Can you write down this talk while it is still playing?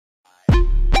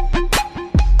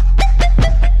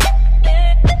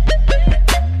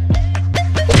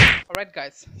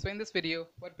guys, so in this video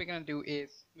what we're gonna do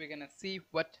is we're gonna see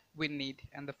what we need,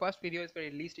 and the first video is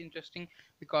very least interesting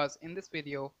because in this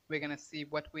video we're gonna see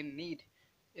what we need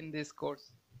in this course.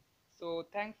 So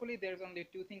thankfully there's only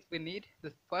two things we need.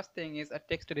 The first thing is a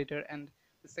text editor, and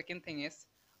the second thing is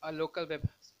a local web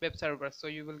server, so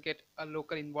you will get a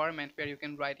local environment where you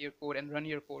can write your code and run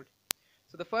your code.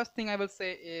 So the first thing I will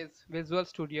say is Visual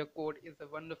Studio Code is a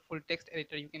wonderful text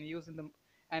editor you can use and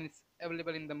it's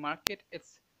available in the market.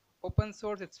 It's open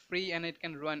source, it's free, and it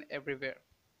can run everywhere.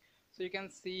 So you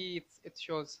can see it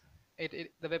shows the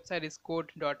website is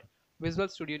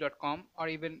code.visualstudio.com, or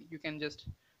even you can just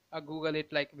Google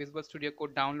it like Visual Studio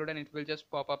Code download and it will just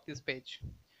pop up this page.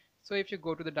 So if you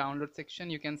go to the download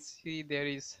section, you can see there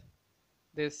is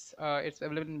this it's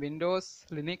available in Windows,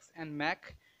 Linux, and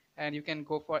Mac, and you can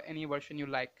go for any version you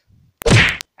like.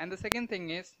 And the second thing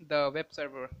is the web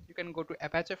server. You can go to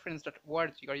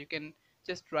apachefriends.org, or you can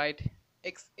just write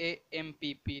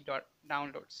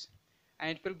XAMPP.downloads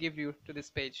and it will give you to this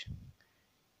page.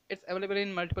 It's available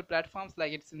in multiple platforms,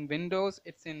 like it's in Windows,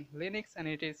 it's in Linux, and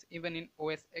it is even in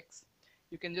OS X.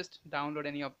 You can just download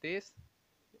any of these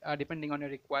depending on your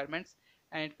requirements,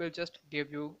 and it will just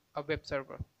give you a web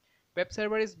server. Web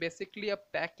server is basically a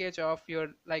package of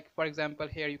your, like for example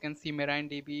here you can see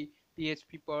MarineDB,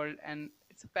 PHP, Perl, and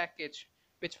it's a package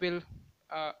which will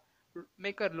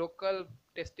make a local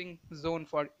testing zone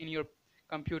for in your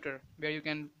computer where you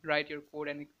can write your code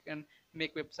and you can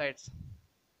make websites.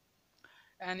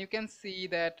 And you can see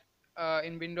that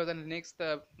in Windows and Linux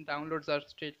the downloads are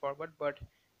straightforward, but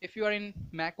if you are in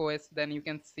Mac OS, then you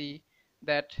can see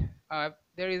that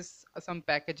there is some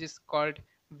packages called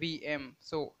VM.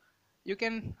 So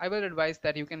I will advise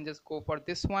that you can just go for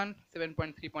this one,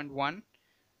 7.3.1,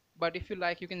 but if you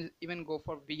like you can even go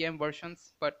for VM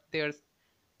versions, but there's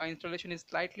installation is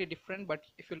slightly different, but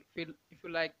if you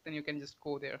like, then you can just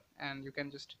go there and you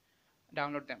can just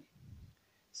download them.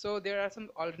 So there are some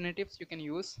alternatives you can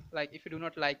use, like if you do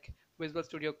not like Visual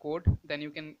Studio Code, then you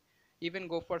can even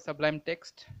go for Sublime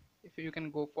Text. If you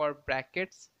can go for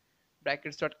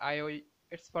brackets.io,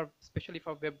 it's for especially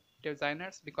for web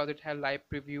designers because it has live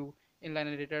preview, inline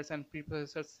editors, and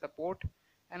preprocessor support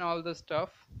and all the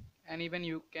stuff. And even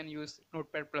you can use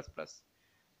Notepad++.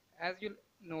 As you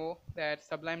know that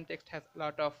Sublime Text has a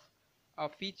lot of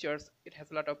features, it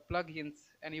has a lot of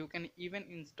plugins, and you can even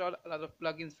install a lot of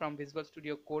plugins from Visual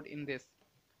Studio Code in this.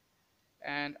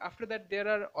 And after that there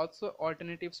are also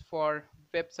alternatives for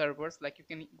web servers, like you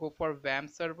can go for WAM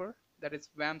server, that is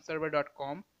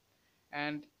wamserver.com,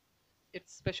 and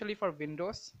it's specially for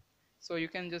Windows. So you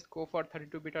can just go for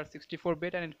 32-bit or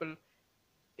 64-bit and it will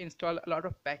install a lot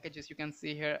of packages. You can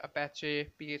see here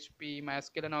Apache, PHP,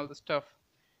 MySQL, and all the stuff.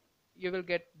 You will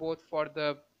get both for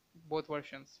the both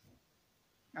versions.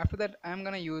 After that I'm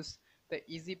gonna use the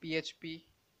EasyPHP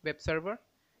web server.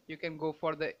 You can go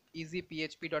for the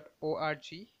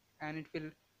easyphp.org and it will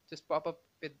just pop up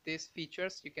with these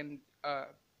features. You can go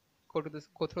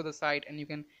through the site and you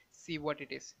can see what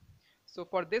it is. So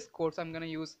for this course I'm gonna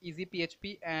use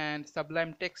EasyPHP and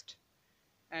Sublime Text,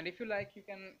 and if you like you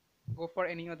can go for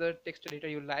any other text editor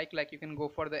you like you can go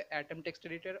for the Atom text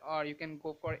editor, or you can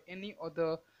go for any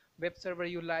other web server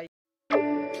you like.